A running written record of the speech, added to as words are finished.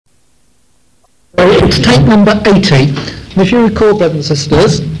It's tape number 80. And if you recall, brothers and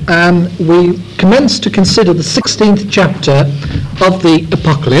sisters, we commenced to consider the 16th chapter of the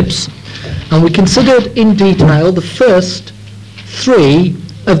Apocalypse, and we considered in detail the first three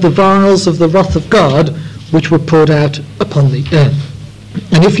of the vials of the wrath of God which were poured out upon the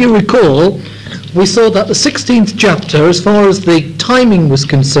earth. And if you recall, we saw that the 16th chapter, as far as the timing was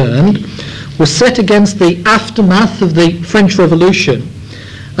concerned, was set against the aftermath of the French Revolution,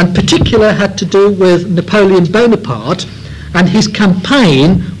 and particular had to do with Napoleon Bonaparte and his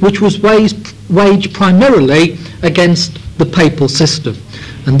campaign, which was waged primarily against the papal system.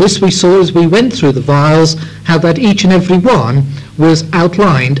 And this we saw as we went through the vials, how that each and every one was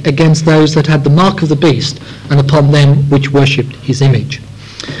outlined against those that had the mark of the beast and upon them which worshipped his image.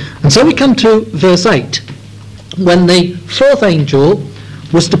 And so we come to verse 8, when the fourth angel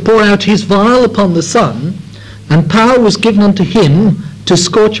was to pour out his vial upon the sun, and power was given unto him to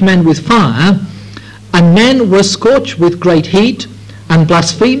scorch men with fire, and men were scorched with great heat, and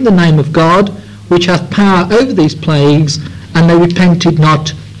blasphemed the name of God, which hath power over these plagues, and they repented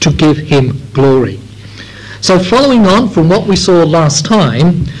not to give him glory. So following on from what we saw last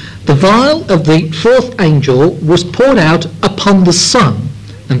time, the vial of the fourth angel was poured out upon the sun,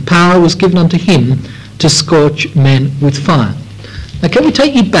 and power was given unto him to scorch men with fire. Now can we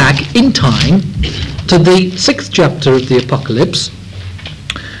take you back in time to the 6th chapter of the Apocalypse,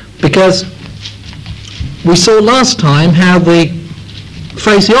 because we saw last time how the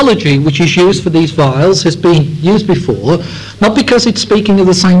phraseology which is used for these vials has been used before, not because it's speaking of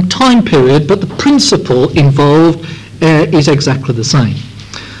the same time period, but the principle involved is exactly the same.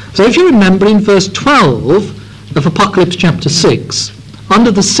 So if you remember in verse 12 of Apocalypse chapter 6,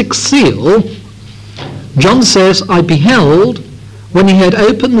 under the sixth seal, John says, I beheld when he had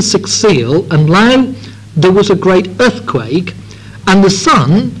opened the sixth seal, and lo, there was a great earthquake, and the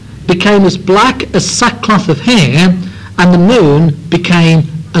sun became as black as sackcloth of hair, and the moon became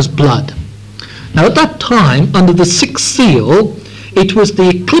as blood. Now at that time, under the sixth seal, it was the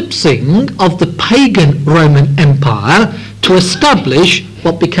eclipsing of the pagan Roman Empire to establish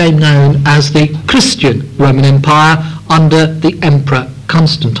what became known as the Christian Roman Empire under the Emperor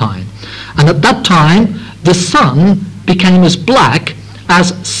Constantine. And at that time, the sun became as black as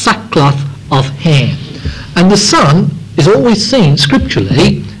sackcloth of hair. And the sun is always seen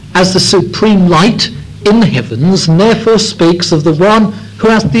scripturally as the supreme light in the heavens, and therefore speaks of the one who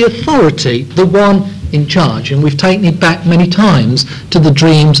has the authority, the one in charge. And we've taken it back many times to the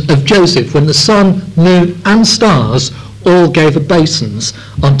dreams of Joseph, when the sun, moon and stars all gave obeisance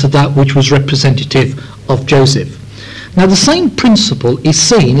unto that which was representative of Joseph. Now the same principle is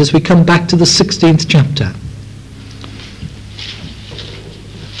seen as we come back to the 16th chapter.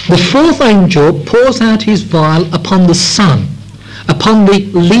 The fourth angel pours out his vial upon the sun, upon the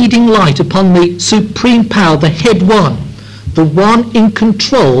leading light, upon the supreme power, the head one, the one in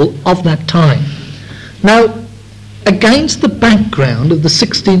control of that time. Now, against the background of the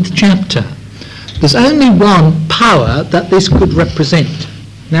 16th chapter, there's only one power that this could represent.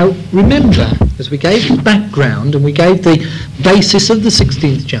 Now, remember, as we gave the background and we gave the basis of the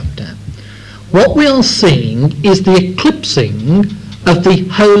 16th chapter, what we are seeing is the eclipsing of the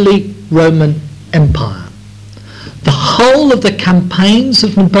Holy Roman Empire. The whole of the campaigns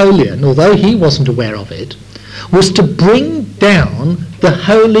of Napoleon, although he wasn't aware of it, was to bring down the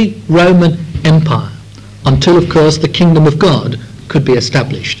Holy Roman Empire until, of course, the kingdom of God could be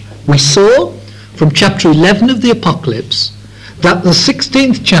established. We saw from chapter 11 of the Apocalypse that the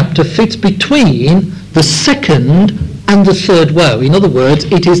 16th chapter fits between the second and the third woe. In other words,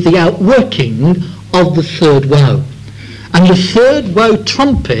 it is the outworking of the third woe. And the third woe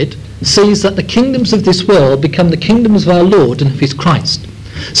trumpet sees that the kingdoms of this world become the kingdoms of our Lord and of his Christ.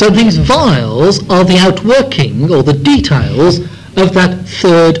 So these vials are the outworking, or the details, of that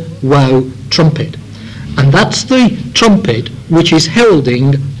third woe trumpet. And that's the trumpet which is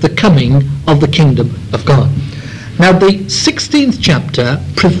heralding the coming of the kingdom of God. Now the 16th chapter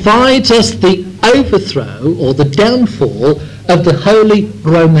provides us the overthrow, or the downfall, of the Holy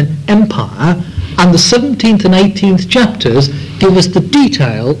Roman Empire, and the 17th and 18th chapters give us the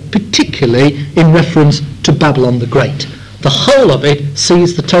detail, particularly in reference to Babylon the Great. The whole of it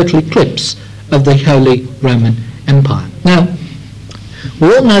sees the total eclipse of the Holy Roman Empire. Now,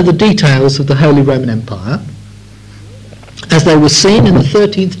 we all know the details of the Holy Roman Empire as they were seen in the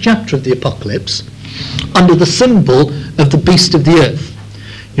 13th chapter of the Apocalypse under the symbol of the beast of the earth.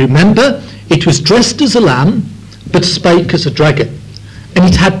 You remember, it was dressed as a lamb but spake as a dragon, and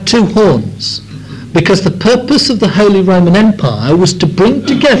it had two horns, because the purpose of the Holy Roman Empire was to bring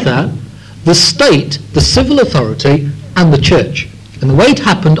together the state, the civil authority, and the church. And the way it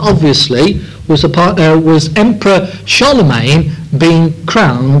happened, obviously, was Emperor Charlemagne being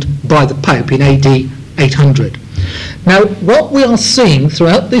crowned by the Pope in AD 800. Now, what we are seeing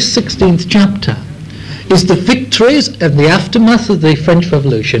throughout this 16th chapter is the victories and the aftermath of the French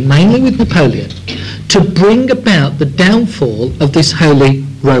Revolution, mainly with Napoleon, to bring about the downfall of this Holy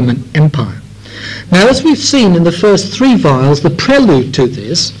Roman Empire. Now, as we've seen in the first 3 vials, the prelude to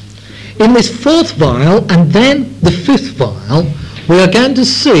this, in this 4th vial and then the 5th vial, we are going to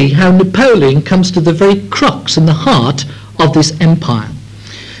see how Napoleon comes to the very crux and the heart of this empire.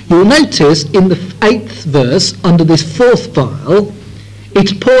 You'll notice in the 8th verse, under this 4th vial,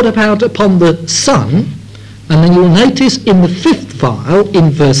 it's poured out upon the sun, and then you'll notice in the 5th vial,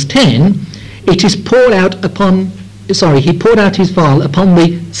 in verse 10, it is poured out upon, he poured out his vial upon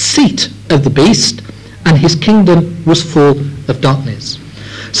the seat of the beast, and his kingdom was full of darkness.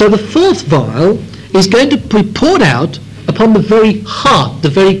 So the 4th vial is going to be poured out upon the very heart, the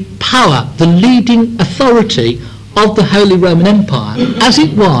very power, the leading authority of the Holy Roman Empire, as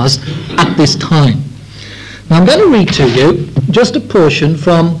it was at this time. Now I'm going to read to you just a portion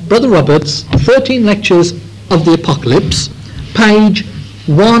from Brother Robert's 13 Lectures of the Apocalypse, page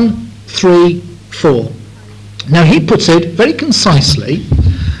 134. Now he puts it very concisely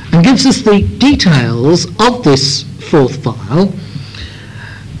and gives us the details of this 4th vial,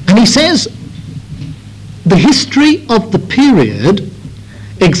 and he says the history of the period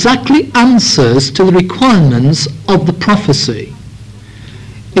exactly answers to the requirements of the prophecy.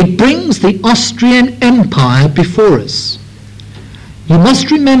 It brings the Austrian Empire before us. You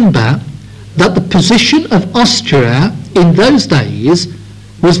must remember that the position of Austria in those days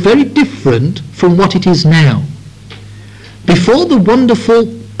was very different from what it is now. Before the wonderful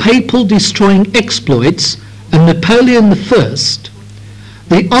papal destroying exploits of Napoleon I,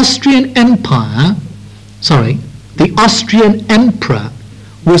 the Austrian Emperor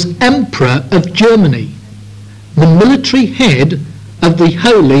was Emperor of Germany, the military head of the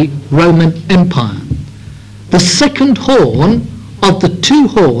Holy Roman Empire, the second horn of the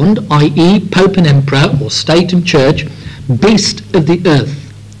two-horned, i.e. Pope and Emperor, or State and Church, beast of the earth.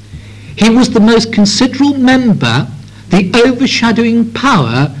 He was the most considerable member, the overshadowing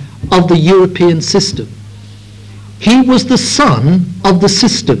power of the European system. He was the son of the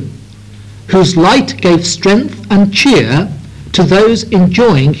system, whose light gave strength and cheer to those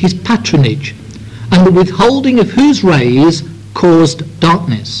enjoying his patronage, and the withholding of whose rays caused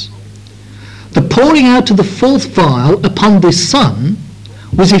darkness. The pouring out of the 4th vial upon this son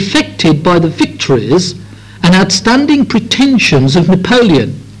was effected by the victories and outstanding pretensions of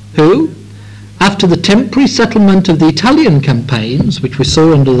Napoleon, who, after the temporary settlement of the Italian campaigns, which we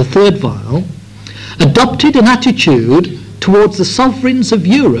saw under the 3rd vial, adopted an attitude towards the sovereigns of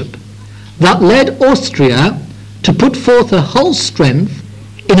Europe that led Austria to put forth her whole strength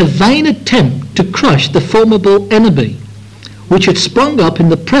in a vain attempt to crush the formidable enemy, which had sprung up in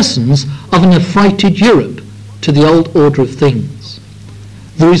the presence of an affrighted Europe to the old order of things.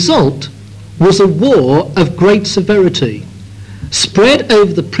 The result was a war of great severity, spread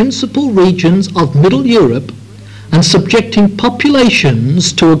over the principal regions of Middle Europe and subjecting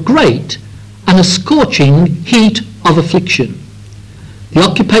populations to a great and a scorching heat of affliction. The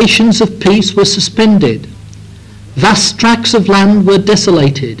occupations of peace were suspended, vast tracts of land were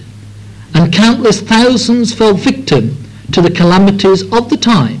desolated, and countless thousands fell victim to the calamities of the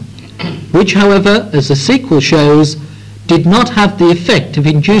time, which, however, as the sequel shows, did not have the effect of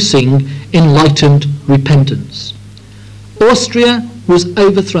inducing enlightened repentance. Austria was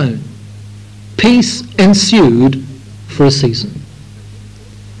overthrown. Peace ensued for a season.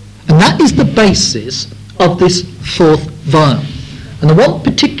 And that is the basis of this 4th vial. And the one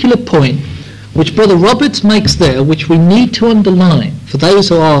particular point which Brother Roberts makes there, which we need to underline for those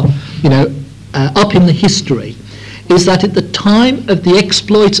who are, up in the history, is that at the time of the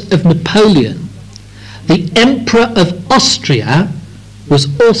exploits of Napoleon, the Emperor of Austria was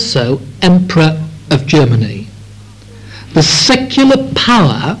also Emperor of Germany. The secular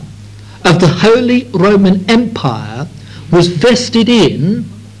power of the Holy Roman Empire was vested in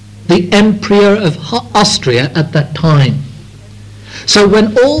the Emperor of Austria at that time. So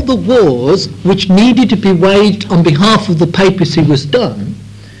when all the wars which needed to be waged on behalf of the papacy was done,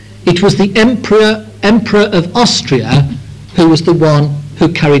 it was the Emperor of Austria who was the one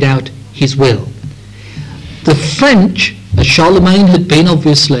who carried out his will. The French, as Charlemagne had been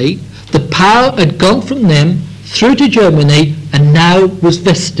obviously, the power had gone from them through to Germany and now was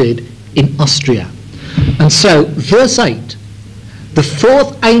vested in Austria. And so, verse 8, the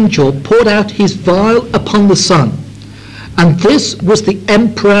 4th angel poured out his vial upon the sun, and this was the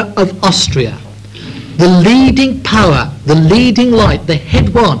Emperor of Austria, the leading power, the leading light, the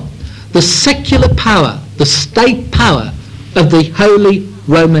head one, the secular power, the state power of the Holy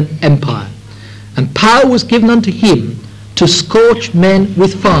Roman Empire. And power was given unto him to scorch men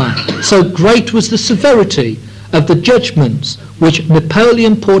with fire. So great was the severity of the judgments which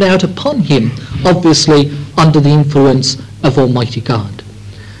Napoleon poured out upon him, obviously under the influence of Almighty God.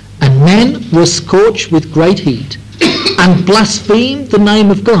 And men were scorched with great heat, and blasphemed the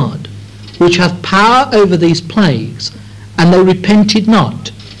name of God, which hath power over these plagues, and they repented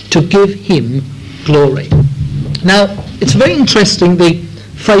not to give him glory. Now, it's very interesting, the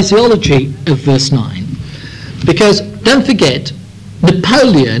phraseology of verse 9, because don't forget,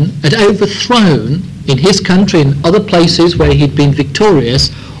 Napoleon had overthrown in his country and other places where he'd been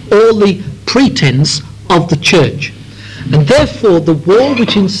victorious all the pretense of the church. And therefore the war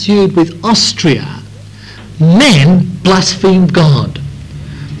which ensued with Austria, men blasphemed God,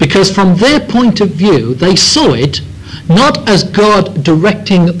 because from their point of view they saw it not as God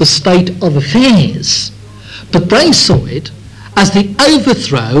directing the state of affairs, but they saw it as the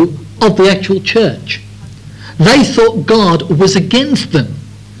overthrow of the actual church. They thought God was against them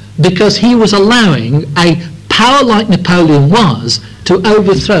because he was allowing a power like Napoleon was to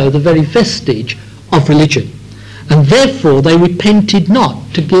overthrow the very vestige of religion. And therefore they repented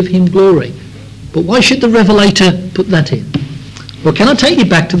not to give him glory. But why should the Revelator put that in? Well, can I take you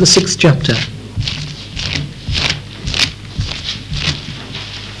back to the 6th chapter?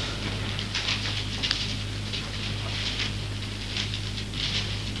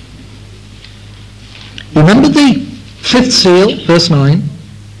 Remember the 5th seal, verse 9.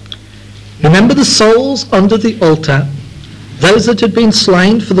 Remember the souls under the altar, those that had been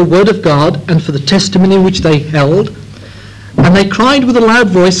slain for the word of God and for the testimony which they held. And they cried with a loud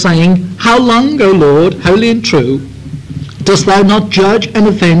voice, saying, How long, O Lord, holy and true, dost thou not judge and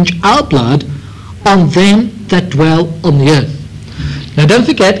avenge our blood on them that dwell on the earth? Now don't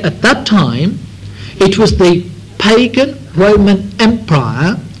forget, at that time, it was the pagan Roman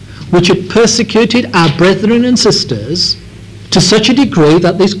Empire which had persecuted our brethren and sisters to such a degree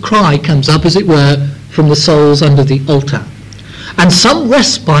that this cry comes up, as it were, from the souls under the altar. And some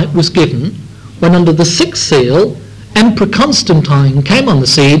respite was given when under the 6th seal, Emperor Constantine came on the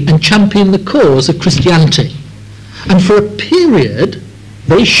scene and championed the cause of Christianity. And for a period,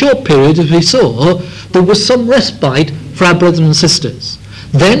 very short period as we saw, there was some respite for our brethren and sisters.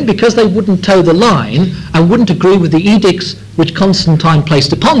 Then, because they wouldn't toe the line and wouldn't agree with the edicts which Constantine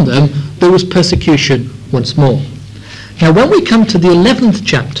placed upon them, there was persecution once more. Now when we come to the 11th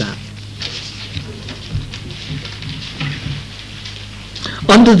chapter,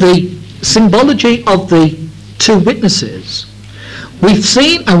 under the symbology of the two witnesses, we've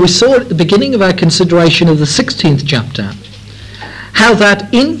seen, and we saw at the beginning of our consideration of the 16th chapter, how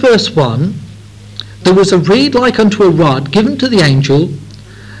that in verse 1 there was a reed like unto a rod given to the angel,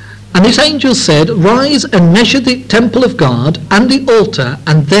 and this angel said, Rise and measure the temple of God and the altar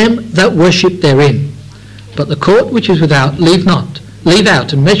and them that worship therein. But the court which is without leave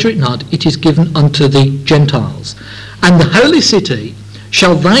out and measure it not, it is given unto the Gentiles. And the holy city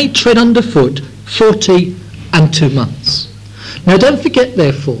shall they tread under foot 42 months. Now don't forget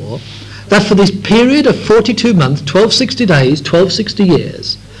therefore that for this period of 42 months, 1260 days, 1260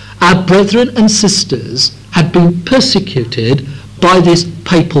 years, our brethren and sisters had been persecuted by this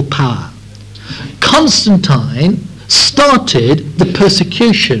papal power. Constantine started the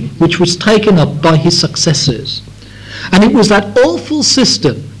persecution which was taken up by his successors. And it was that awful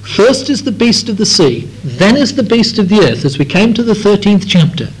system, first as the beast of the sea, then as the beast of the earth, as we came to the 13th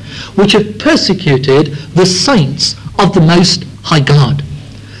chapter, which had persecuted the saints of the Most High God.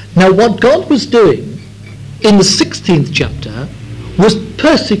 Now what God was doing in the 16th chapter was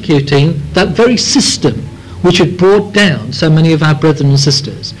persecuting that very system which had brought down so many of our brethren and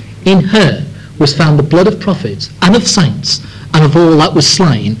sisters. In her was found the blood of prophets and of saints and of all that was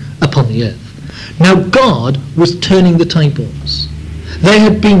slain upon the earth. Now God was turning the tables. They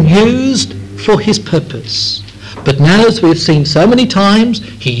had been used for his purpose. But now, as we have seen so many times,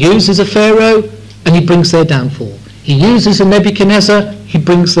 he uses a Pharaoh and he brings their downfall. He uses a Nebuchadnezzar, he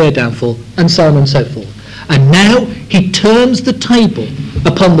brings their downfall, and so on and so forth. And now he turns the table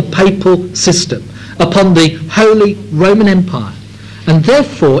upon the papal system, upon the Holy Roman Empire. And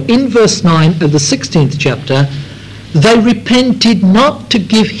therefore, in verse 9 of the 16th chapter, they repented not to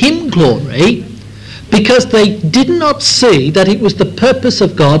give him glory because they did not see that it was the purpose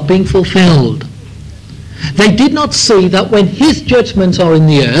of God being fulfilled. They did not see that when his judgments are in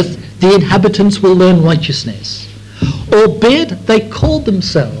the earth, the inhabitants will learn righteousness. Albeit they called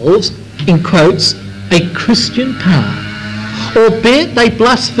themselves, in quotes, a Christian power, Albeit they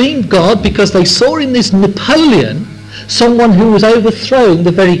blasphemed God because they saw in this Napoleon someone who was overthrowing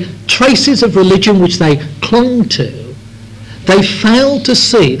the very traces of religion which they clung to, they failed to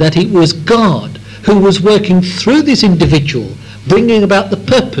see that it was God who was working through this individual, bringing about the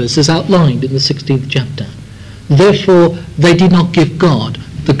purpose as outlined in the 16th chapter. Therefore, they did not give God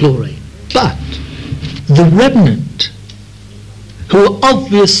the glory. But the remnant, who were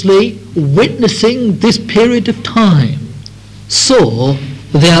obviously witnessing this period of time, saw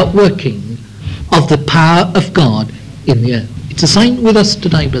the outworking of the power of God in the earth. It's the same with us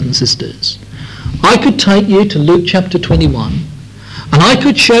today, brothers and sisters. I could take you to Luke chapter 21, and I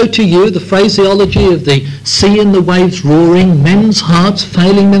could show to you the phraseology of the sea and the waves roaring, men's hearts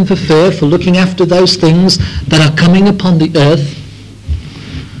failing them for fear, for looking after those things that are coming upon the earth.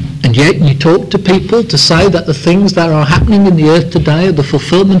 And yet you talk to people to say that the things that are happening in the earth today are the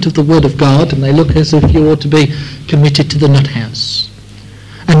fulfillment of the word of God, and they look as if you ought to be committed to the nut house.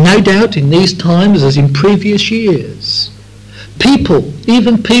 And no doubt in these times, as in previous years, people,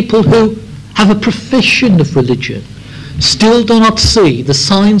 even people who have a profession of religion, still do not see the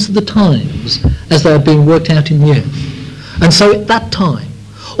signs of the times as they are being worked out in the earth. And so at that time,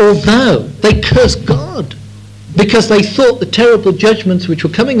 although they cursed God because they thought the terrible judgments which were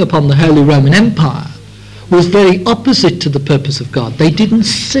coming upon the Holy Roman Empire was very opposite to the purpose of God, they didn't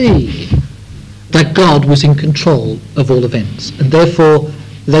see that God was in control of all events, and therefore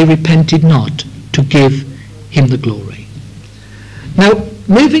they repented not to give him the glory. Now,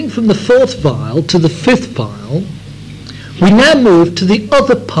 moving from the fourth vial to the fifth vial, we now move to the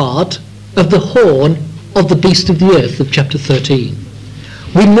other part of the horn of the beast of the earth of chapter 13.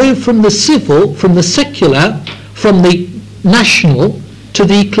 We move from the civil, from the secular, from the national to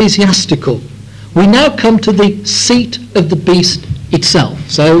the ecclesiastical. We now come to the seat of the beast itself.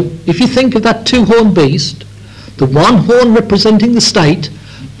 So if you think of that two-horned beast, the one horn representing the state,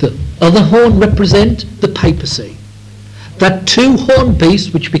 the other horn represent the papacy. That two-horned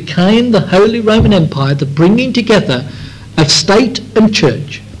beast which became the Holy Roman Empire, the bringing together of state and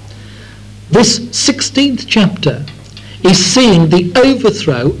church. This 16th chapter is seeing the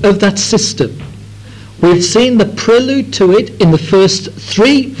overthrow of that system. We've seen the prelude to it in the first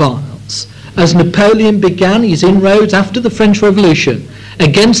three vials, as Napoleon began his inroads after the French Revolution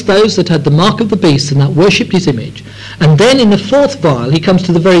against those that had the mark of the beast and that worshipped his image. And then in the fourth vial he comes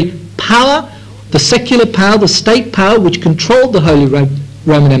to the very power, the secular power, the state power which controlled the Holy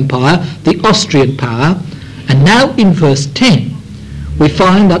Roman Empire, the Austrian power. And now in verse 10 we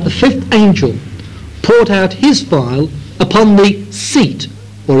find that the fifth angel poured out his vial upon the seat,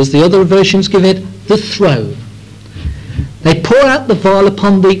 or as the other versions give it, the throne. They pour out the vial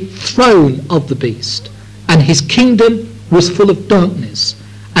upon the throne of the beast, and his kingdom was full of darkness,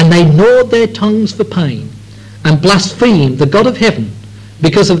 and they gnawed their tongues for pain, and blasphemed the God of heaven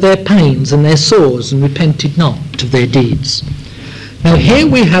because of their pains and their sores, and repented not of their deeds. Now here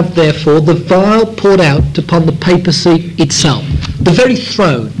we have therefore the vial poured out upon the papacy itself, the very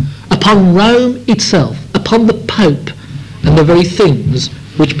throne, upon Rome itself, upon the Pope, and the very things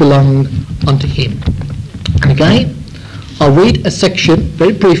which belong unto him. And again, I'll read a section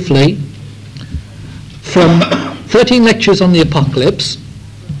very briefly from 13 lectures on the Apocalypse,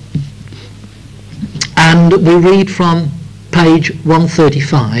 and we read from page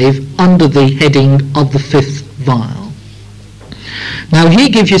 135 under the heading of the fifth vial. Now he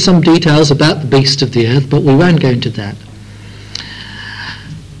gives you some details about the beast of the earth, but we won't go into that.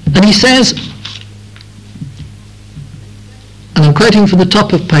 And he says, and I'm quoting from the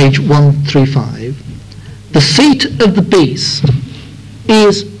top of page 135, the seat of the beast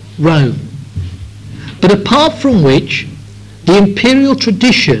is Rome, but apart from which the imperial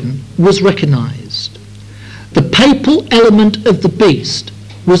tradition was recognized. The papal element of the beast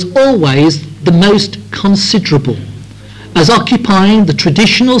was always the most considerable, as occupying the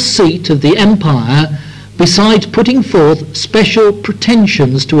traditional seat of the empire, besides putting forth special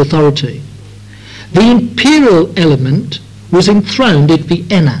pretensions to authority. The imperial element was enthroned at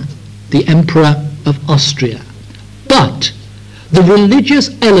Vienna, the Emperor of Austria. But the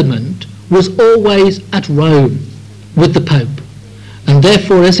religious element was always at Rome with the Pope, and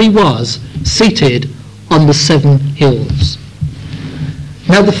therefore as he was seated on the 7 hills.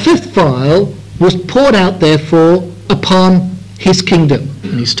 Now the fifth vial was poured out therefore upon his kingdom,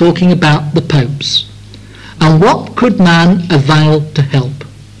 and he's talking about the popes. And what could man avail to help?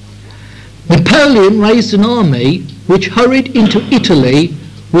 Napoleon raised an army which hurried into Italy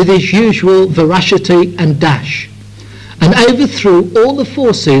with his usual veracity and dash, and overthrew all the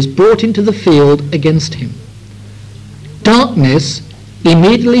forces brought into the field against him. Darkness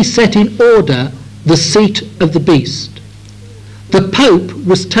immediately set in order the seat of the beast, the Pope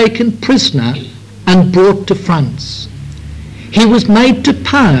was taken prisoner and brought to France. He was made to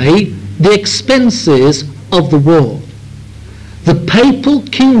pay the expenses of the war. The papal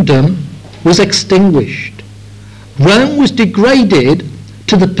kingdom was extinguished. Rome was degraded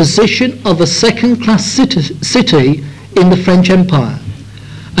to the position of a second-class city in the French Empire,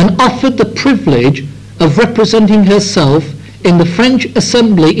 and offered the privilege of representing herself in the French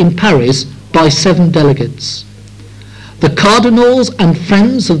Assembly in Paris by 7 delegates. The cardinals and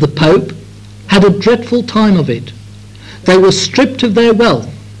friends of the Pope had a dreadful time of it. They were stripped of their wealth.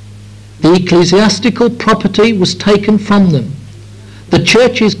 The ecclesiastical property was taken from them. The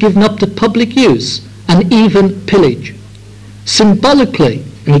churches given up to public use and even pillage. Symbolically,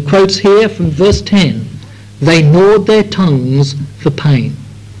 and he quotes here from verse 10, they gnawed their tongues for pain.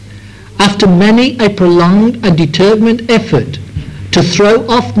 After many a prolonged and determined effort to throw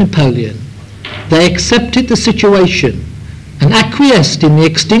off Napoleon, they accepted the situation and acquiesced in the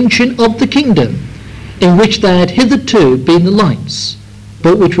extinction of the kingdom in which they had hitherto been the lights,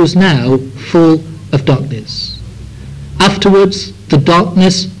 but which was now full of darkness. Afterwards, the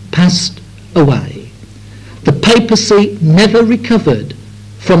darkness passed away. The papacy never recovered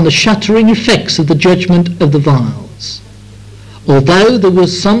from the shattering effects of the judgment of the vials. Although there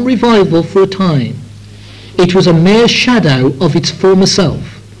was some revival for a time, it was a mere shadow of its former self,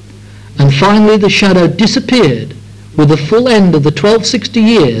 and finally the shadow disappeared with the full end of the 1260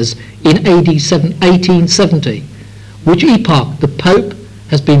 years in AD 1870, which epoch the Pope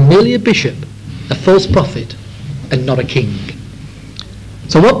has been merely a bishop, a false prophet, and not a king.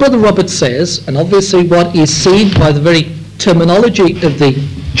 So what Brother Robert says, and obviously what is seen by the very terminology of the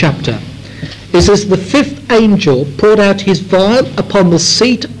chapter, is as the 5th angel poured out his vial upon the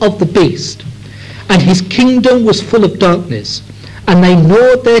seat of the beast, and his kingdom was full of darkness, and they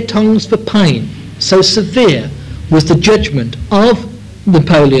gnawed their tongues for pain. So severe was the judgment of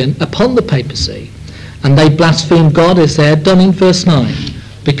Napoleon upon the papacy, and they blasphemed God as they had done in verse 9,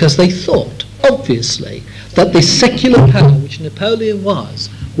 because they thought, obviously, that the secular power which Napoleon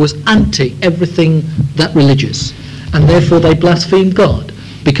was anti everything that religious, and therefore they blasphemed God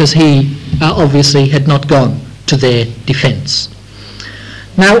because he obviously had not gone to their defence.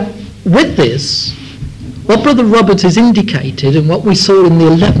 Now, with this, what Brother Roberts has indicated, and what we saw in the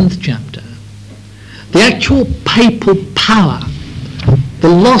 11th chapter, the actual papal power, the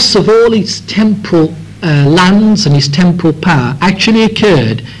loss of all his temporal lands and his temporal power actually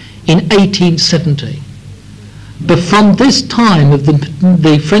occurred in 1870. But from this time of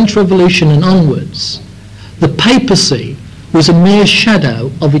the French Revolution and onwards, the papacy was a mere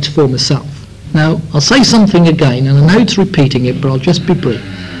shadow of its former self. Now, I'll say something again, and I know it's repeating it, but I'll just be brief.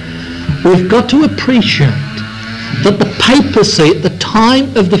 We've got to appreciate that the papacy at the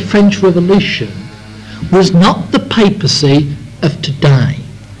time of the French Revolution was not the papacy of today.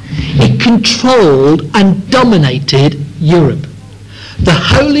 It controlled and dominated Europe. The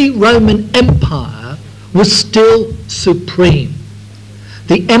Holy Roman Empire was still supreme.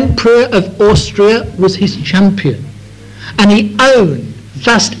 The Emperor of Austria was his champion, and he owned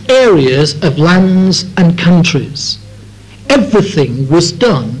vast areas of lands and countries. Everything was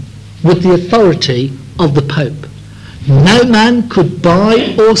done with the authority of the Pope. No man could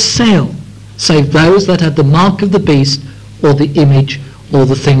buy or sell save those that had the mark of the beast or the image or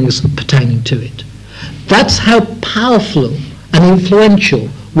the things pertaining to it. That's how powerful and influential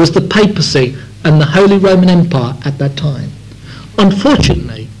was the papacy and the Holy Roman Empire at that time.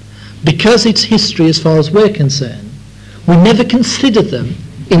 Unfortunately, because its history as far as we're concerned, we never consider them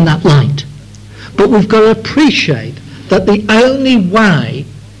in that light. But we've got to appreciate that the only way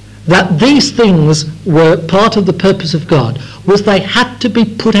that these things were part of the purpose of God was they had to be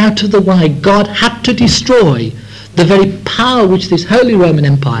put out of the way. God had to destroy the very power which this Holy Roman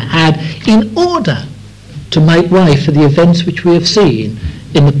Empire had in order to make way for the events which we have seen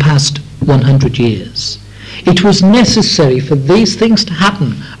in the past 100 years. It was necessary for these things to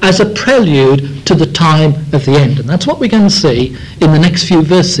happen as a prelude to the time of the end. And that's what we're going to see in the next few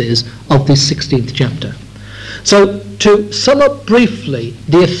verses of this 16th chapter. So, to sum up briefly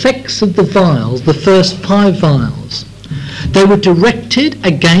the effects of the vials, the first 5 vials, they were directed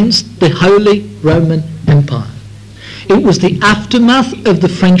against the Holy Roman Empire. It was the aftermath of the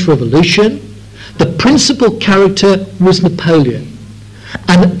French Revolution. The principal character was Napoleon.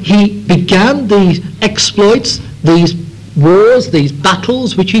 And he began these exploits, these wars, these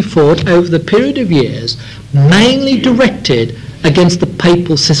battles which he fought over the period of years, mainly directed against the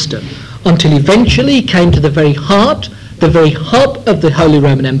papal system, until eventually he came to the very heart, the very hub of the Holy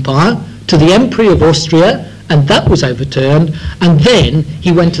Roman Empire, to the Emperor of Austria, and that was overturned, and then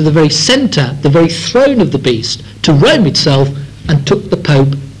he went to the very centre, the very throne of the beast, to Rome itself, and took the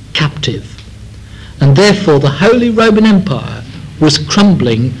Pope captive. And therefore the Holy Roman Empire was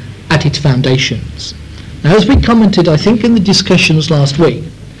crumbling at its foundations. Now, as we commented, I think, in the discussions last week,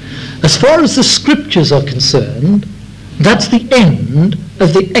 as far as the scriptures are concerned, that's the end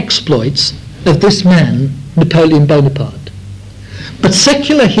of the exploits of this man, Napoleon Bonaparte. But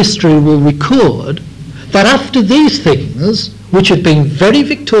secular history will record that after these things, which have been very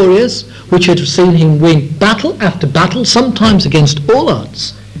victorious, which have seen him win battle after battle, sometimes against all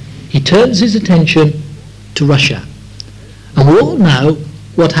odds, he turns his attention to Russia. And we all know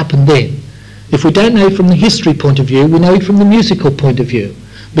what happened then. If we don't know it from the history point of view, we know it from the musical point of view,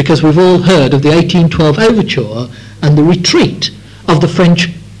 because we've all heard of the 1812 overture and the retreat of the French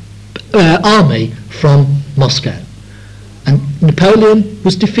army from Moscow. And Napoleon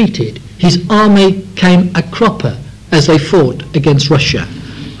was defeated. His army came a cropper as they fought against Russia.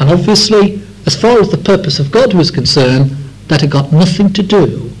 And obviously, as far as the purpose of God was concerned, that had got nothing to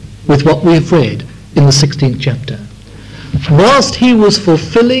do with what we have read in the 16th chapter. Whilst he was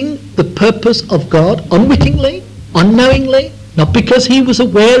fulfilling the purpose of God unwittingly, unknowingly, not because he was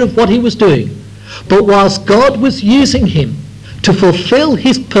aware of what he was doing, but whilst God was using him to fulfill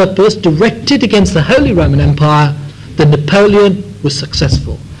his purpose directed against the Holy Roman Empire, then Napoleon was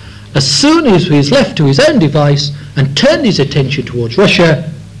successful. As soon as he was left to his own device and turned his attention towards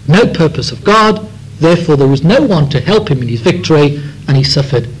Russia, no purpose of God, therefore there was no one to help him in his victory, and he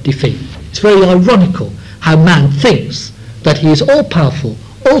suffered defeat. It's very ironical how man thinks that he is all-powerful,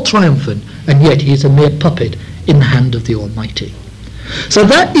 all-triumphant, and yet he is a mere puppet in the hand of the Almighty. So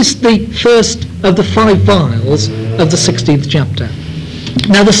that is the first of the 5 vials of the 16th chapter.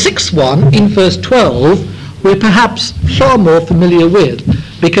 Now the 6th one, in verse 12, we're perhaps far more familiar with,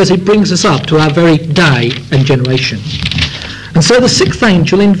 because it brings us up to our very day and generation. And so the 6th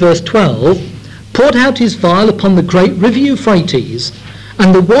angel, in verse 12, poured out his vial upon the great river Euphrates,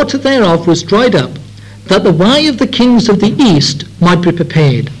 and the water thereof was dried up, that the way of the kings of the east might be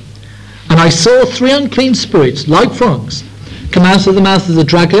prepared. And I saw 3 unclean spirits, like frogs, come out of the mouth of the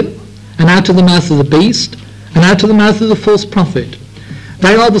dragon, and out of the mouth of the beast, and out of the mouth of the false prophet.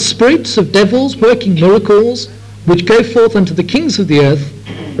 They are the spirits of devils working miracles, which go forth unto the kings of the earth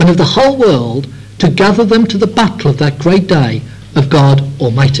and of the whole world, to gather them to the battle of that great day of God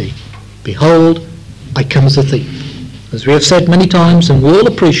Almighty. Behold, I come as a thief. As we have said many times, and we all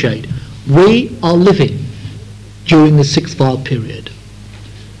appreciate, we are living during the 6th vial period.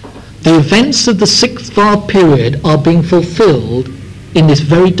 The events of the 6th vial period are being fulfilled in this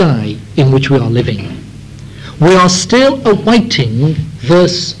very day in which we are living. We are still awaiting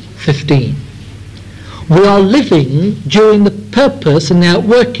verse 15. We are living during the purpose and the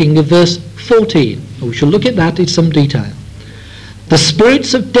outworking of verse 14. We shall look at that in some detail. The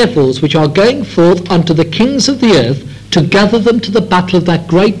spirits of devils which are going forth unto the kings of the earth, to gather them to the battle of that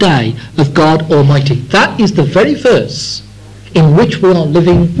great day of God Almighty. That is the very verse in which we are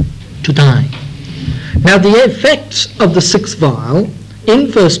living today. Now the effects of the 6th vial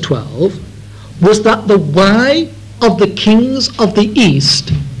in verse 12 was that the way of the kings of the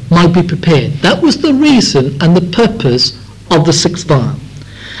east might be prepared. That was the reason and the purpose of the 6th vial.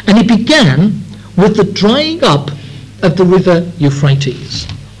 And it began with the drying up of the river Euphrates.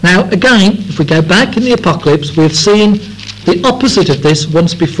 Now again, if we go back in the Apocalypse, we have seen the opposite of this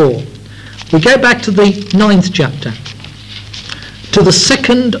once before. We go back to the 9th chapter, to the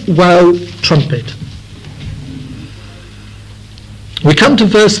 2nd woe trumpet. We come to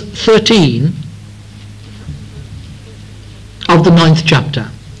verse 13 of the 9th chapter.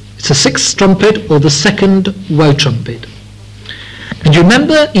 It's the 6th trumpet, or the 2nd woe trumpet. And you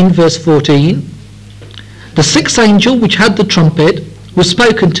remember in verse 14, the 6th angel which had the trumpet was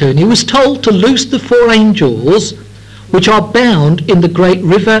spoken to, and he was told to loose the 4 angels which are bound in the great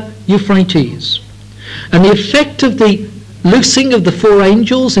river Euphrates. And the effect of the loosing of the 4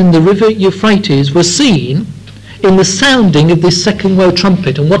 angels in the river Euphrates was seen in the sounding of this 2nd woe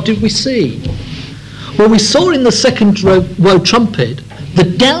trumpet. And what did we see? Well, we saw in the 2nd woe trumpet the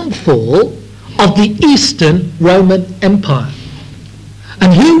downfall of the Eastern Roman Empire.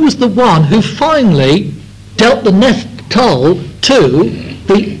 And who was the one who finally dealt the death toll to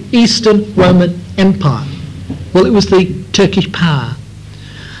the Eastern Roman Empire? Well, it was the Turkish power.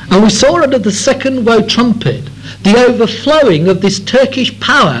 And we saw under the 2nd woe trumpet the overflowing of this Turkish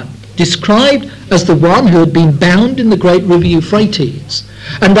power, described as the one who had been bound in the great river Euphrates.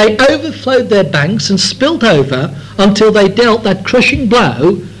 And they overflowed their banks and spilt over until they dealt that crushing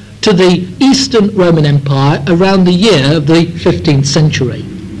blow to the Eastern Roman Empire around the year of the 15th century.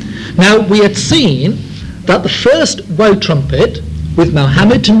 Now, we had seen that the first woe trumpet with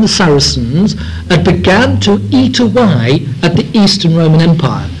Mohammed and the Saracens, had begun to eat away at the Eastern Roman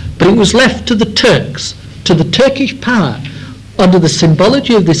Empire. But it was left to the Turks, to the Turkish power, under the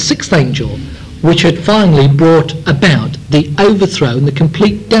symbology of this sixth angel, which had finally brought about the overthrow and the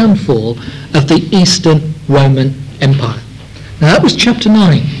complete downfall of the Eastern Roman Empire. Now that was chapter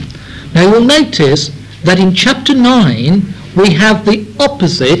 9. Now you'll notice that in chapter 9 we have the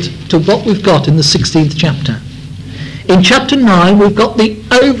opposite to what we've got in the 16th chapter. In chapter 9 we've got the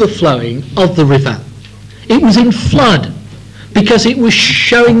overflowing of the river. It was in flood because it was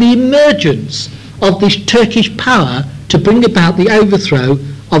showing the emergence of this Turkish power to bring about the overthrow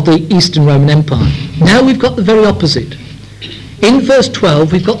of the Eastern Roman Empire. Now we've got the very opposite. In verse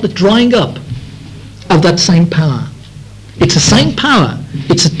 12 we've got the drying up of that same power. It's the same power.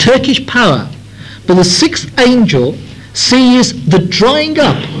 It's a Turkish power. But the sixth angel sees the drying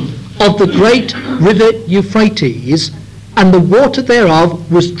up of the great river Euphrates, and the water thereof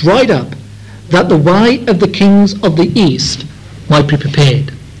was dried up, that the way of the kings of the east might be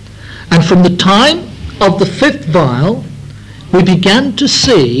prepared. And from the time of the fifth vial, we began to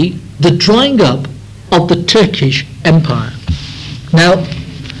see the drying up of the Turkish Empire. Now,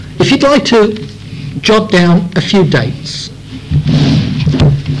 if you'd like to jot down a few dates,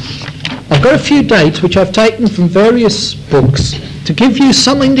 I've got a few dates which I've taken from various books to give you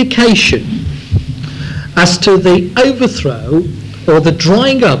some indication as to the overthrow or the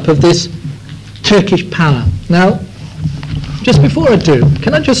drying up of this Turkish power. Now, just before I do,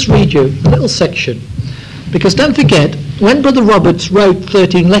 can I just read you a little section? Because don't forget, when Brother Roberts wrote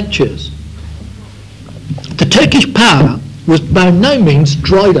 13 lectures, the Turkish power was by no means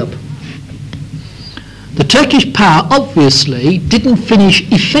dried up. The Turkish power obviously didn't finish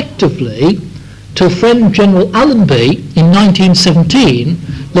effectively till friend General Allenby in 1917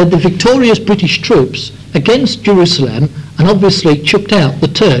 led the victorious British troops against Jerusalem and obviously chucked out the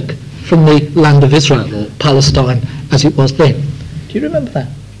Turk from the land of Israel, or Palestine as it was then. Do you remember that?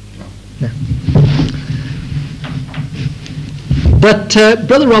 No. But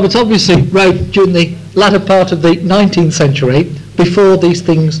Brother Roberts obviously wrote during the latter part of the 19th century before these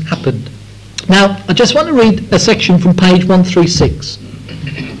things happened. Now, I just want to read a section from page 136.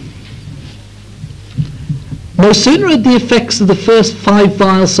 No sooner had the effects of the first 5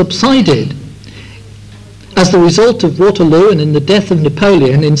 vials subsided, as the result of Waterloo and in the death of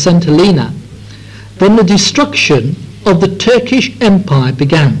Napoleon in St. Helena, then the destruction of the Turkish Empire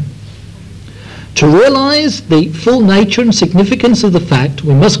began. To realise the full nature and significance of the fact,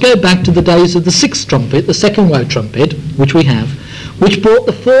 we must go back to the days of the sixth trumpet, the second woe trumpet, which we have, which brought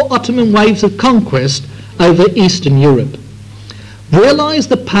the 4 Ottoman waves of conquest over Eastern Europe. Realise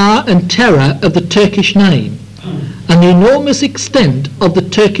the power and terror of the Turkish name and the enormous extent of the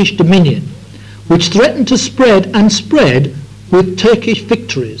Turkish dominion, which threatened to spread and spread with Turkish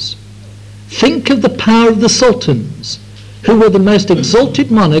victories. Think of the power of the sultans, who were the most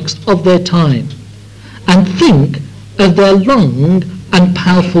exalted monarchs of their time, and think of their long and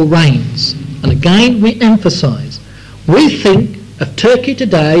powerful reigns. And again we emphasise, we think of Turkey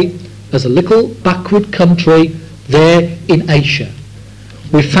today as a little backward country there in Asia.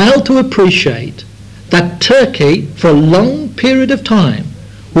 We fail to appreciate that Turkey for a long period of time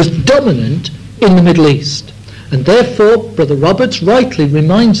was dominant in the Middle East, and therefore Brother Roberts rightly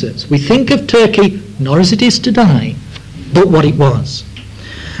reminds us, we think of Turkey not as it is today, but what it was.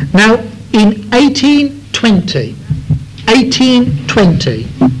 Now, in 1820,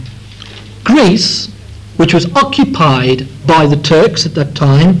 Greece, which was occupied by the Turks at that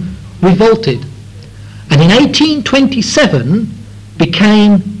time, revolted, and in 1827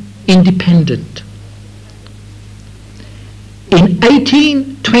 became independent. In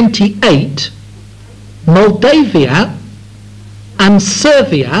 1828, Moldavia and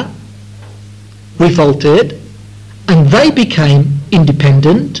Serbia revolted, and they became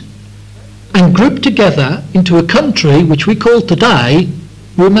independent and grouped together into a country which we call today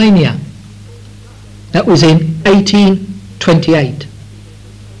Romania. That was in 1828.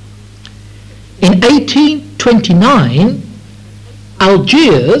 In 1829,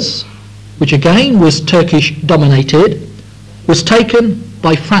 Algiers, which again was Turkish dominated, was taken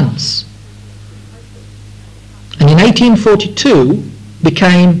by France, and in 1842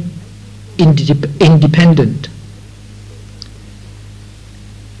 became independent.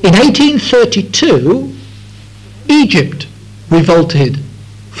 In 1832, Egypt revolted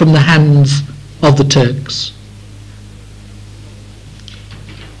from the hands of the Turks.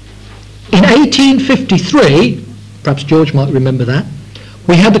 In 1853, perhaps George might remember that,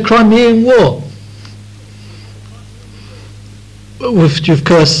 we had the Crimean War, which of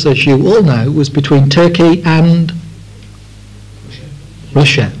course, as you all know, was between Turkey and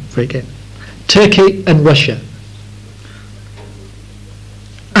Russia, very good. Turkey and Russia.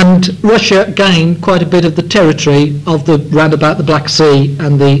 And Russia gained quite a bit of the territory of the round about the Black Sea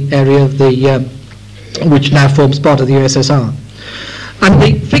and the area of the which now forms part of the USSR. And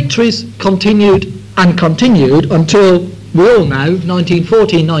the victories continued until we all know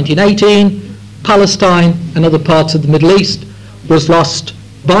 1914, 1918, Palestine and other parts of the Middle East was lost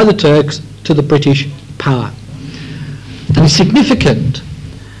by the Turks to the British power. And it's significant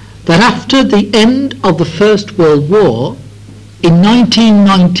that after the end of the First World War, in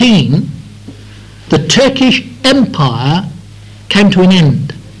 1919, the Turkish Empire came to an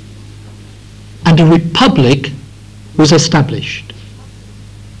end and a republic was established.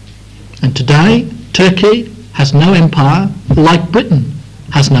 And today, Turkey has no empire, like Britain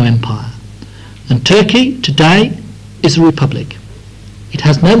has no empire. And Turkey today is a republic. It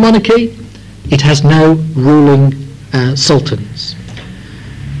has no monarchy, it has no ruling sultans.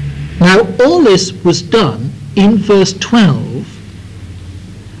 Now, all this was done in verse 12.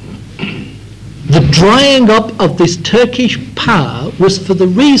 The drying up of this Turkish power was for the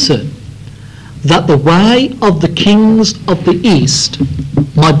reason that the way of the kings of the East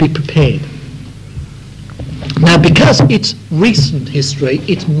might be prepared. Now, because it's recent history,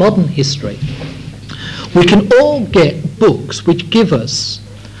 it's modern history, we can all get books which give us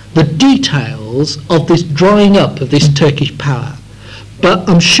the details of this drying up of this Turkish power. But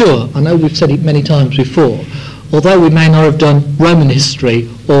I'm sure, I know we've said it many times before, although we may not have done Roman history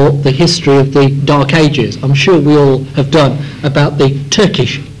or the history of the Dark Ages, I'm sure we all have done about the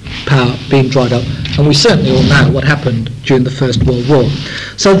Turkish power being dried up, and we certainly all know what happened during the First World War.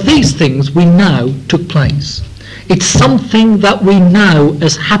 So these things we know took place. It's something that we know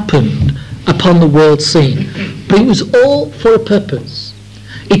has happened upon the world scene, but it was all for a purpose.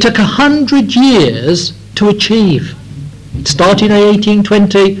 It took 100 years to achieve. It started in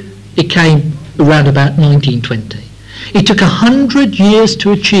 1820, it came around about 1920. It took 100 years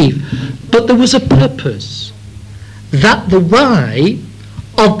to achieve, but there was a purpose, that the way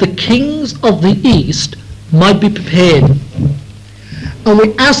of the kings of the East might be prepared. And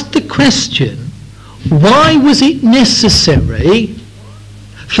we asked the question, why was it necessary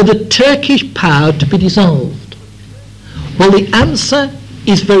for the Turkish power to be dissolved? Well, the answer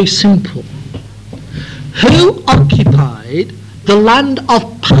is very simple. Who occupied the land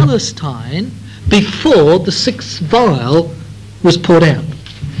of Palestine before the sixth vial was poured out?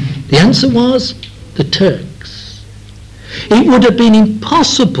 The answer was the Turks. It would have been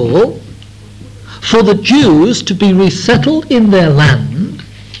impossible for the Jews to be resettled in their land,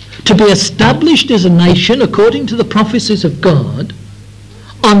 to be established as a nation according to the prophecies of God,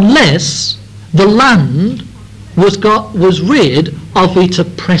 unless the land was rid of its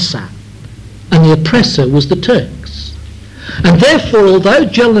oppressor, and the oppressor was the Turks. And therefore, although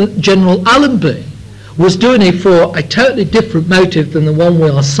General Allenby was doing it for a totally different motive than the one we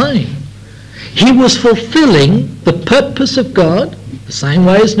are saying, he was fulfilling the purpose of God, the same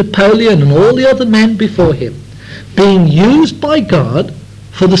way as Napoleon and all the other men before him, being used by God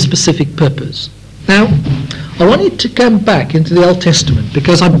for the specific purpose. Now, I wanted to come back into the Old Testament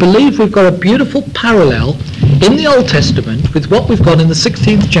because I believe we've got a beautiful parallel in the Old Testament with what we've got in the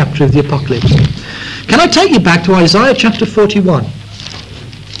 16th chapter of the Apocalypse. Can I take you back to Isaiah chapter 41?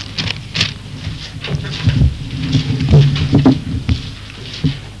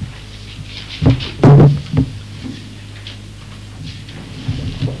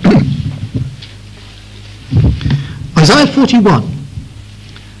 Isaiah 41.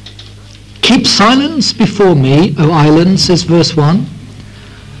 Keep silence before me, O island, says verse 1,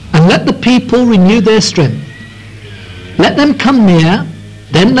 and let the people renew their strength. Let them come near,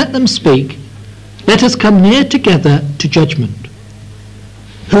 then let them speak. Let us come near together to judgment.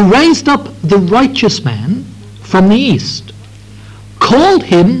 Who raised up the righteous man from the east, called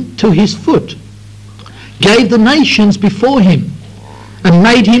him to his foot, gave the nations before him, and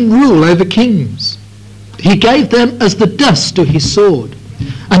made him rule over kings. He gave them as the dust to his sword,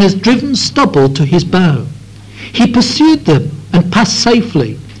 and has driven stubble to his bow. He pursued them and passed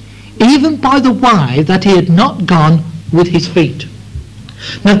safely, even by the way that he had not gone with his feet.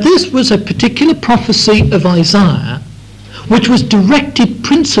 Now this was a particular prophecy of Isaiah, which was directed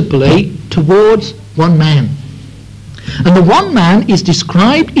principally towards one man. And the one man is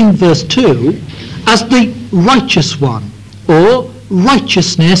described in verse 2 as the righteous one, or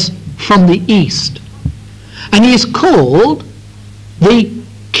righteousness from the east. And he is called the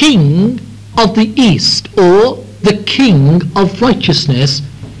King of the East, or the King of Righteousness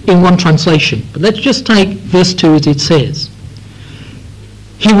in one translation. But let's just take verse 2 as it says.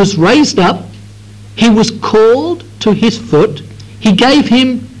 He was raised up, he was called to his foot, he gave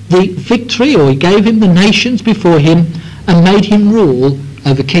him the victory, or he gave him the nations before him and made him rule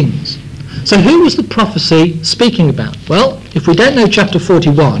over kings. So who was the prophecy speaking about? Well, if we don't know chapter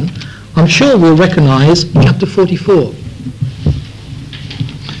 41, I'm sure we'll recognise chapter 44.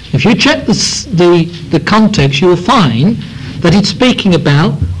 If you check the context, you will find that it's speaking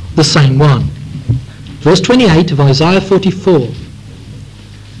about the same one. Verse 28 of Isaiah 44.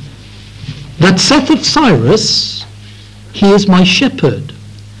 That saith of Cyrus, he is my shepherd,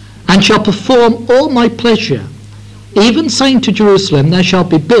 and shall perform all my pleasure, even saying to Jerusalem, thou shalt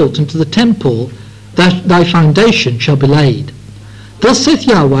be built, and to the temple that thy foundation shall be laid. Thus saith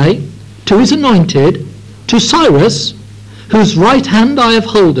Yahweh to his anointed, to Cyrus, whose right hand I have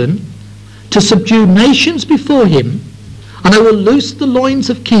holden, to subdue nations before him, and I will loose the loins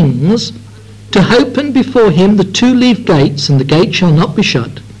of kings, to open before him the two-leaved gates, and the gate shall not be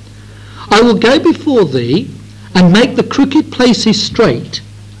shut. I will go before thee, and make the crooked places straight,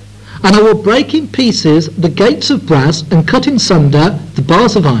 and I will break in pieces the gates of brass, and cut in sunder the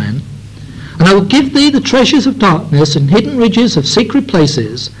bars of iron, and I will give thee the treasures of darkness, and hidden riches of secret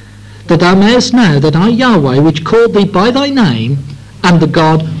places, that thou mayest know that I, Yahweh, which called thee by thy name, am the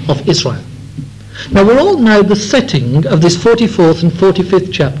God of Israel. Now we all know the setting of this 44th and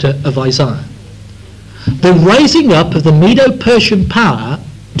 45th chapter of Isaiah. The raising up of the Medo-Persian power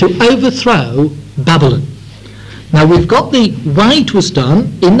to overthrow Babylon. Now we've got the way it was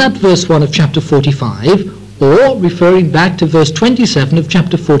done in that verse 1 of chapter 45, or referring back to verse 27 of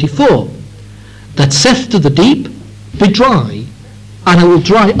chapter 44. That saith to the deep, be dry, and I will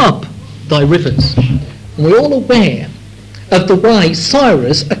dry up thy rivers. And we're all aware of the way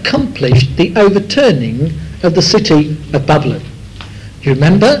Cyrus accomplished the overturning of the city of Babylon. You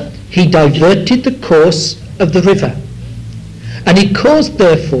remember, he diverted the course of the river, and he caused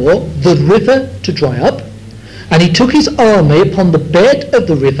therefore the river to dry up, and he took his army upon the bed of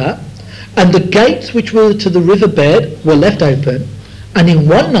the river, and the gates which were to the river bed were left open, and in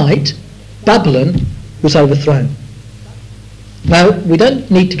one night Babylon was overthrown. Now, we don't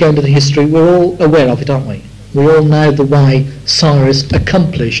need to go into the history, we're all aware of it, aren't we? We all know the way Cyrus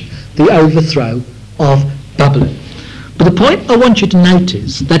accomplished the overthrow of Babylon. But the point I want you to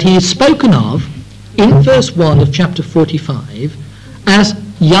notice that he is spoken of in verse 1 of chapter 45 as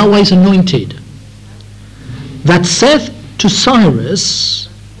Yahweh's anointed. That saith to Cyrus,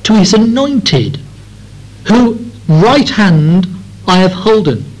 to his anointed, who right hand I have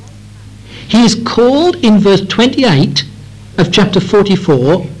holden. He is called in verse 28 of chapter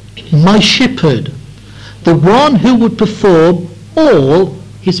 44, my shepherd, the one who would perform all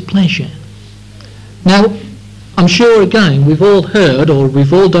his pleasure. Now, I'm sure again we've all heard, or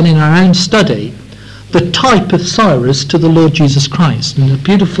we've all done in our own study, the type of Cyrus to the Lord Jesus Christ, and a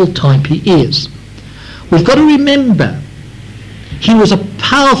beautiful type he is. We've got to remember, he was a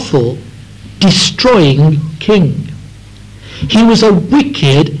powerful, destroying king. He was a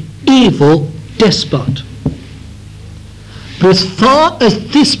wicked, evil despot. But as far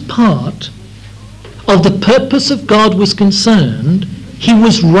as this part of the purpose of God was concerned, he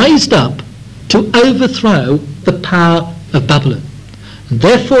was raised up to overthrow the power of Babylon. And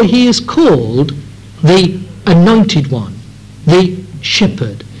therefore he is called the anointed one, the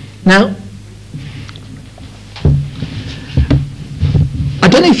shepherd. Now, I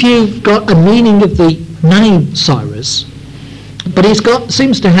don't know if you've got a meaning of the name Cyrus, but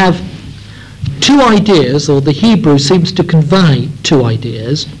seems to have two ideas, or the Hebrew seems to convey two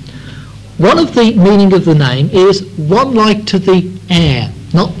ideas. One of the meaning of the name is one like to the heir,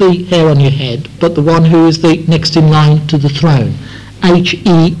 not the hair on your head, but the one who is the next in line to the throne,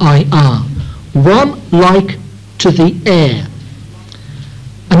 H-E-I-R, one like to the heir.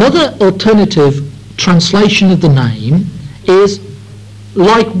 Another alternative translation of the name is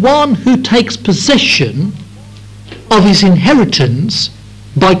like one who takes possession of his inheritance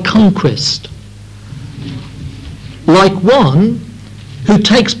by conquest. Like one who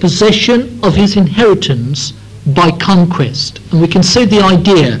takes possession of his inheritance by conquest. And we can see the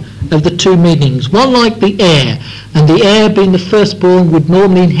idea of the two meanings. One like the heir, and the heir being the firstborn would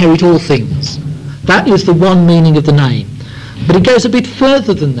normally inherit all things. That is the one meaning of the name. But it goes a bit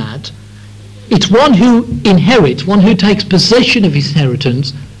further than that. It's one who inherits, one who takes possession of his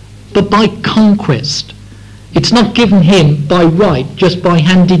inheritance, but by conquest. It's not given him by right, just by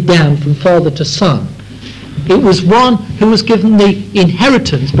handed down from father to son. It was one who was given the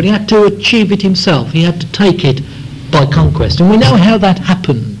inheritance, but he had to achieve it himself. He had to take it by conquest. And we know how that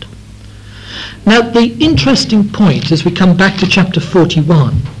happened. Now, the interesting point as we come back to chapter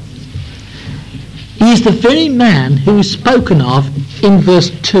 41, he is the very man who is spoken of in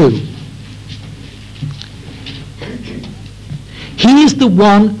verse 2. He is the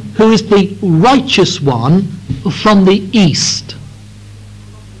one who is the righteous one from the east.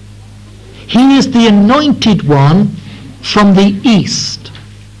 He is the anointed one from the east.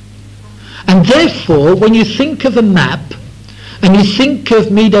 And therefore, when you think of a map, and you think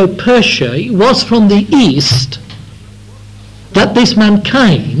of Medo-Persia, it was from the east that this man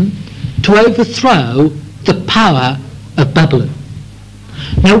came to overthrow the power of Babylon.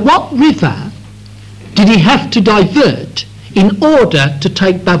 Now, what river did he have to divert in order to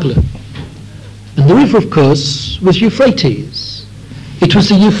take Babylon? And the river, of course, was Euphrates. It was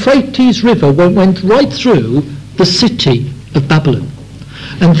the Euphrates River that went right through the city of Babylon.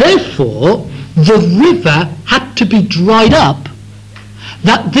 And therefore, the river had to be dried up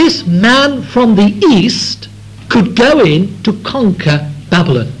that this man from the east could go in to conquer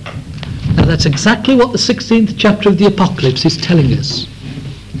Babylon. Now that's exactly what the 16th chapter of the Apocalypse is telling us.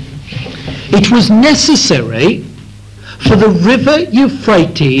 It was necessary for the river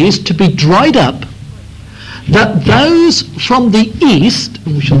Euphrates to be dried up, that those from the east,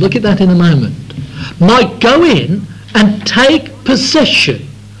 and we shall look at that in a moment, might go in and take possession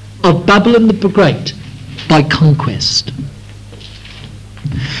of Babylon the Great by conquest.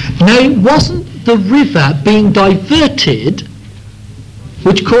 Now, it wasn't the river being diverted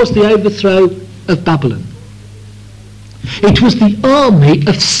which caused the overthrow of Babylon. It was the army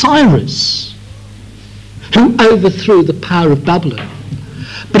of Cyrus who overthrew the power of Babylon.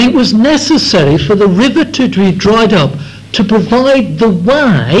 But it was necessary for the river to be dried up to provide the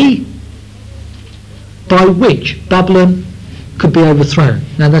way by which Babylon could be overthrown.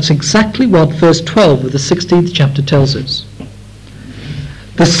 Now that's exactly what verse 12 of the 16th chapter tells us.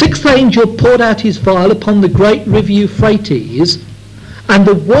 The sixth angel poured out his vial upon the great river Euphrates, and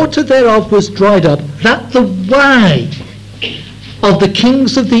the water thereof was dried up, that the way of the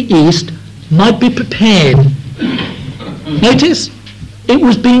kings of the east might be prepared. Notice, it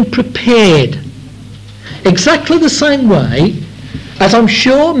was being prepared. Exactly the same way as I'm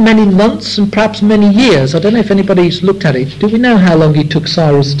sure many months and perhaps many years, I don't know if anybody's looked at it, do we know how long it took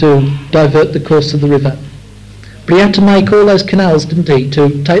Cyrus to divert the course of the river? But he had to make all those canals, didn't he,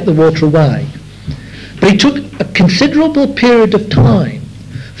 to take the water away. But it took a considerable period of time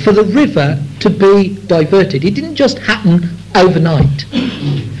for the river to be diverted. It didn't just happen overnight.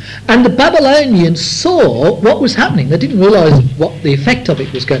 And the Babylonians saw what was happening. They didn't realise what the effect of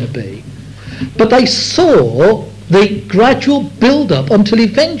it was going to be. But they saw the gradual build-up until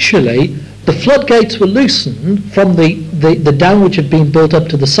eventually the floodgates were loosened from the dam which had been built up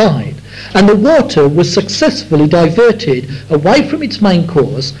to the side. And the water was successfully diverted away from its main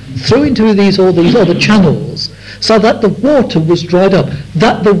course through into all these other channels, so that the water was dried up,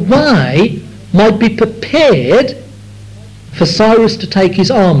 that the way might be prepared for Cyrus to take his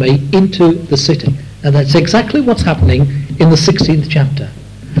army into the city. And that's exactly what's happening in the 16th chapter.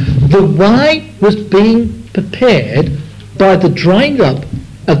 The way was being prepared by the drying up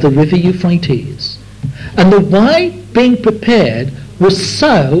of the river Euphrates. And the way being prepared was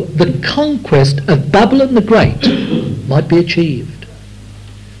so the conquest of Babylon the Great might be achieved.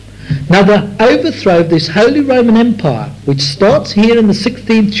 Now the overthrow of this Holy Roman Empire, which starts here in the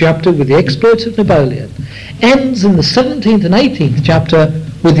 16th chapter with the exploits of Napoleon, ends in the 17th and 18th chapter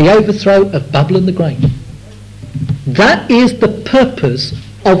with the overthrow of Babylon the Great. That is the purpose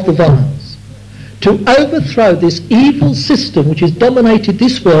of the vials, to overthrow this evil system which has dominated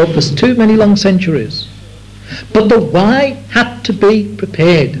this world for too many long centuries. But the way had to be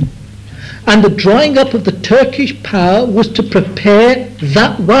prepared. And the drying up of the Turkish power was to prepare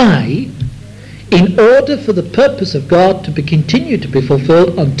that way in order for the purpose of God to continue to be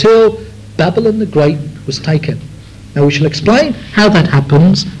fulfilled until Babylon the Great was taken. Now we shall explain how that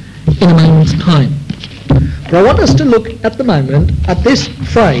happens in a moment's time. But I want us to look at the moment at this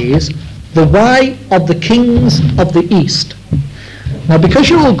phrase, the way of the kings of the East. Now because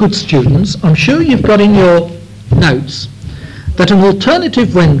you're all good students, I'm sure you've got in your notes that an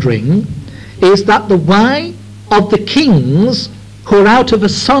alternative rendering is that the way of the kings who are out of a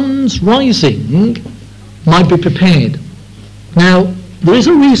sun's rising might be prepared. Now there is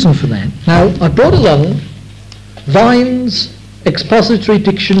a reason for that. Now I brought along Vine's Expository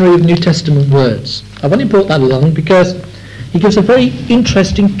Dictionary of New Testament Words. I've only brought that along because he gives a very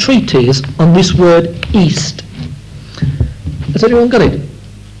interesting treatise on this word east. Has anyone got it?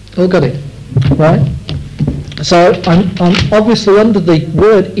 All got it? Right? So I'm obviously under the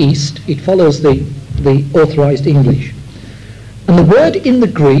word east, it follows the authorised English. And the word in the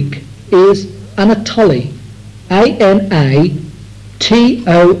Greek is Anatole, A-N-A-T-O-L-E,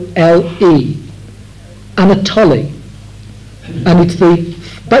 Anatole. And it's the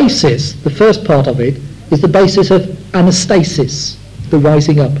basis, the first part of it, is the basis of anastasis, the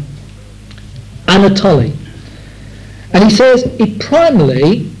rising up. Anatoly. And he says it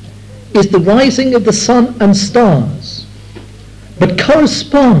primarily is the rising of the sun and stars, but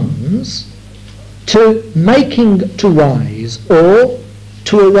corresponds to making to rise or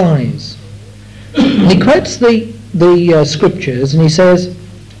to arise. And he quotes the scriptures, and he says,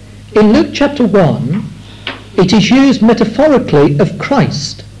 in Luke chapter 1, it is used metaphorically of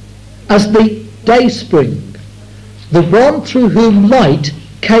Christ as the day spring, the one through whom light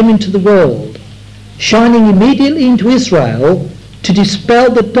came into the world, shining immediately into Israel to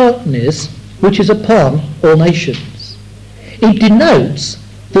dispel the darkness which is upon all nations. It denotes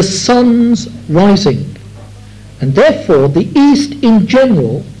the sun's rising, and therefore the East in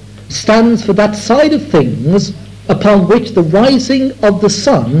general stands for that side of things upon which the rising of the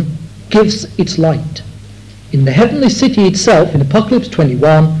sun gives its light. In the heavenly city itself, in Apocalypse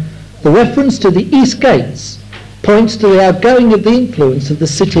 21, the reference to the east gates points to the outgoing of the influence of the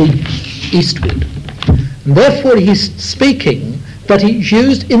city eastward. And therefore he's speaking that it's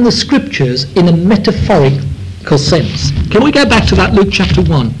used in the scriptures in a metaphorical sense. Can we go back to that Luke chapter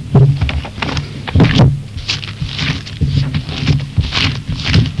 1?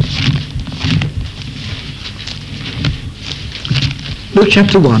 Luke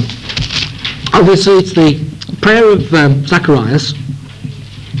chapter 1. Obviously it's the prayer of Zacharias.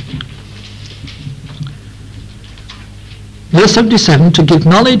 Verse 77, to give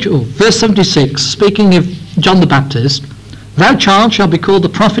knowledge, or verse 76, speaking of John the Baptist, thou child shalt be called the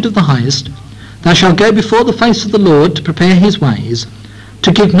prophet of the highest, thou shalt go before the face of the Lord to prepare his ways,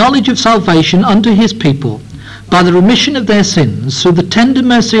 to give knowledge of salvation unto his people, by the remission of their sins, through the tender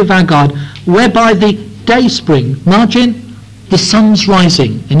mercy of our God, whereby the day spring, margin, the sun's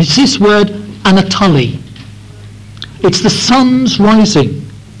rising. And it's this word, Anatoly. It's the sun's rising.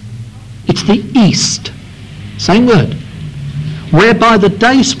 It's the east. Same word. Whereby the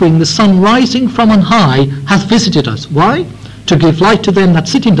day spring, the sun rising from on high, hath visited us. Why? To give light to them that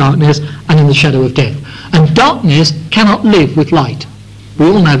sit in darkness and in the shadow of death. And darkness cannot live with light. We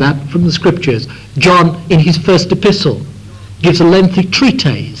all know that from the scriptures. John, in his first epistle, gives a lengthy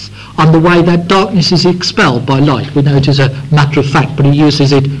treatise on the way that darkness is expelled by light. We know it is a matter of fact, but he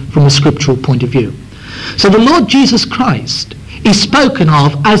uses it from a scriptural point of view. So the Lord Jesus Christ is spoken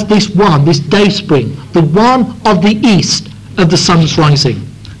of as this one, this day spring, the one of the east, of the sun's rising.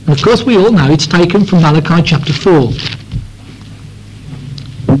 And of course we all know it's taken from Malachi chapter 4.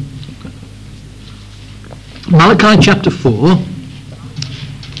 Malachi chapter 4,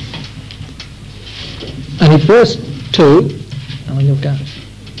 and in verse 2, how long you've got?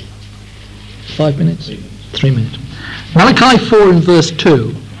 5 minutes? 3 minutes. Malachi 4 and verse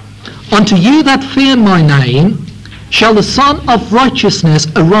 2, unto you that fear my name shall the Son of Righteousness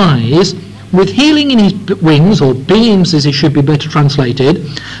arise, with healing in his wings, or beams as it should be better translated,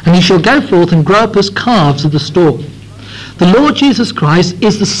 and he shall go forth and grow up as calves of the stork. The Lord Jesus Christ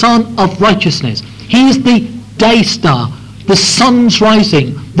is the Son of Righteousness. He is the day star, the sun's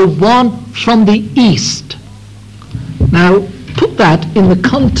rising, the one from the east. Now, put that in the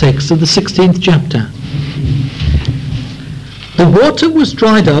context of the 16th chapter. The water was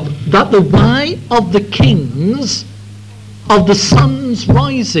dried up that the way of the kings of the sun's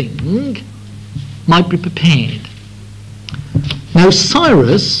rising might be prepared. Now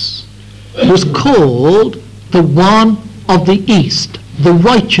Cyrus was called the one of the east, the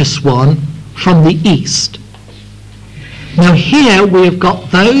righteous one from the east. Now here we have got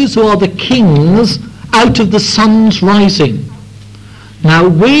those who are the kings out of the sun's rising. Now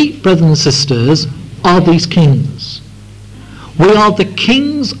we, brothers and sisters, are these kings. We are the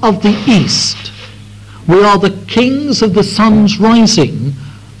kings of the east. We are the kings of the sun's rising,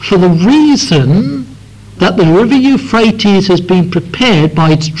 for the reason that the river Euphrates has been prepared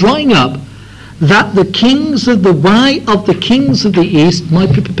by its drying up, that the kings of the way of the kings of the east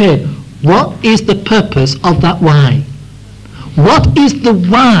might be prepared. What is the purpose of that way? What is the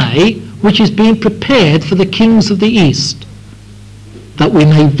way which is being prepared for the kings of the east? That we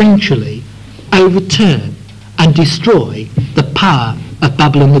may eventually overturn and destroy the power of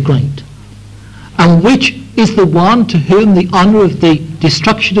Babylon the Great. And which is the one to whom the honour of the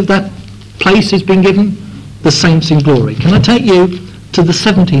destruction of that place has been given? The saints in glory. Can I take you to the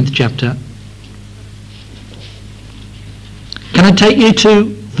 17th chapter? Can I take you to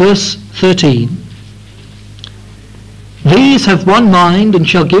verse 13? These have one mind and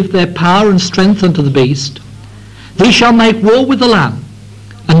shall give their power and strength unto the beast. These shall make war with the Lamb,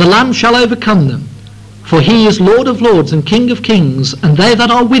 and the Lamb shall overcome them. For he is Lord of lords and King of kings, and they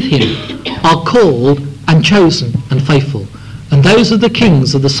that are with him are called and chosen and faithful. And those are the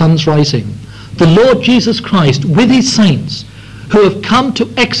kings of the sun's rising. the Lord Jesus Christ with his saints, who have come to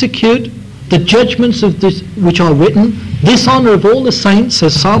execute the judgments of this which are written, this honour of all the saints,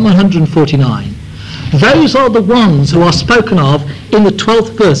 says Psalm 149. Those are the ones who are spoken of in the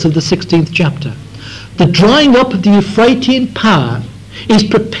 12th verse of the 16th chapter. The drying up of the Euphratean power is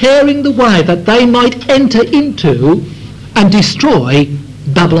preparing the way that they might enter into and destroy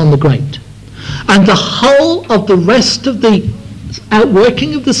Babylon the Great. And the whole of the rest of the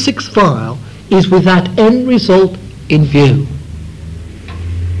outworking of the sixth vial is with that end result in view.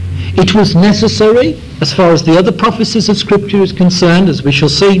 It was necessary, as far as the other prophecies of Scripture is concerned, as we shall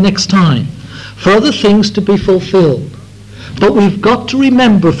see next time, for other things to be fulfilled. But we've got to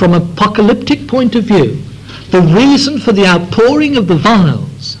remember, from an apocalyptic point of view, the reason for the outpouring of the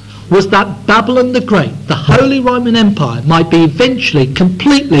vials was that Babylon the Great, the Holy Roman Empire, might be eventually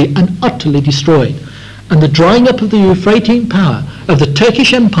completely and utterly destroyed. And the drying up of the Euphratean power of the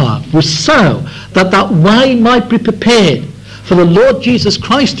Turkish Empire was so that that way might be prepared for the Lord Jesus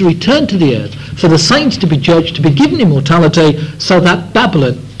Christ to return to the earth, for the saints to be judged, to be given immortality, so that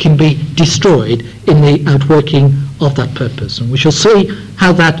Babylon can be destroyed in the outworking of that purpose. And we shall see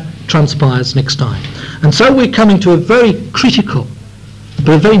how that transpires next time. And so we're coming to a very critical,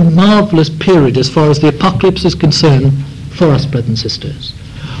 but a very marvellous period as far as the apocalypse is concerned for us, brothers and sisters.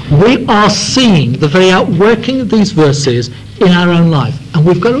 We are seeing the very outworking of these verses in our own life, and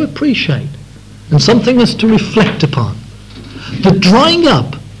we've got to appreciate, and something else to reflect upon, the drying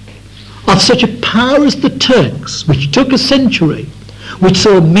up of such a power as the Turks, which took a century, which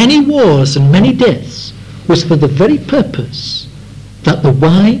saw many wars and many deaths, was for the very purpose that the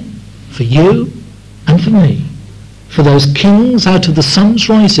way for you and for me, for those kings out of the sun's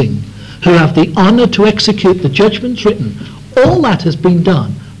rising, who have the honour to execute the judgments written, all that has been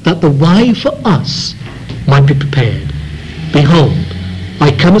done, that the way for us might be prepared. Behold,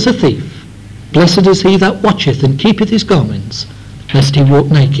 I come as a thief. Blessed is he that watcheth and keepeth his garments, lest he walk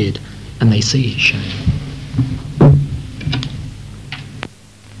naked, and they see his shame.